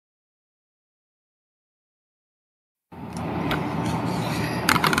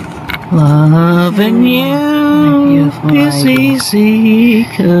Loving you is easy,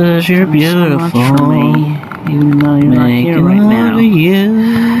 'cause you're beautiful. So much for me, even though you're not here right now.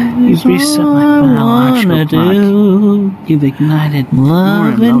 You've reset my biological clock. You've ignited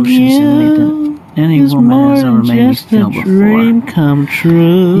more emotions in me than any woman has ever made me feel before. Dream come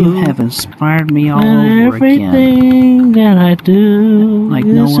true. You have inspired me all over again. Everything that I do, like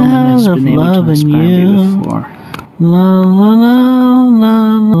no woman has been able to inspire me before. La la la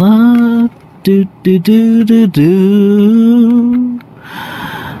la la, do do do do do.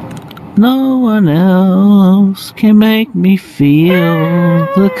 No one else can make me feel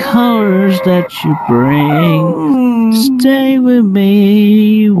the colors that you bring. Stay with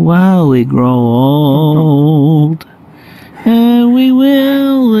me while we grow old, and we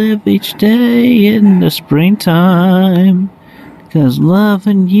will live each day in the springtime. 'Cause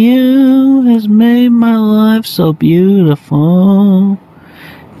loving you has made my life so beautiful.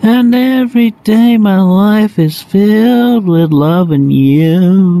 And every day my life is filled with loving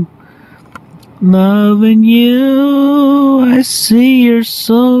you. Loving you, I see your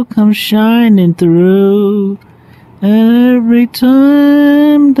soul come shining through. And every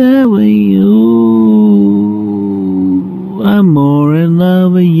time that I'm more in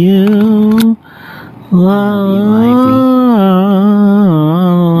love with you. Make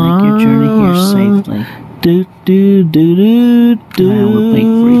your journey here safely. Do do do do do. I will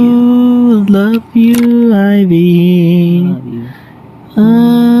wait for you. Love you, Ivy. Love you.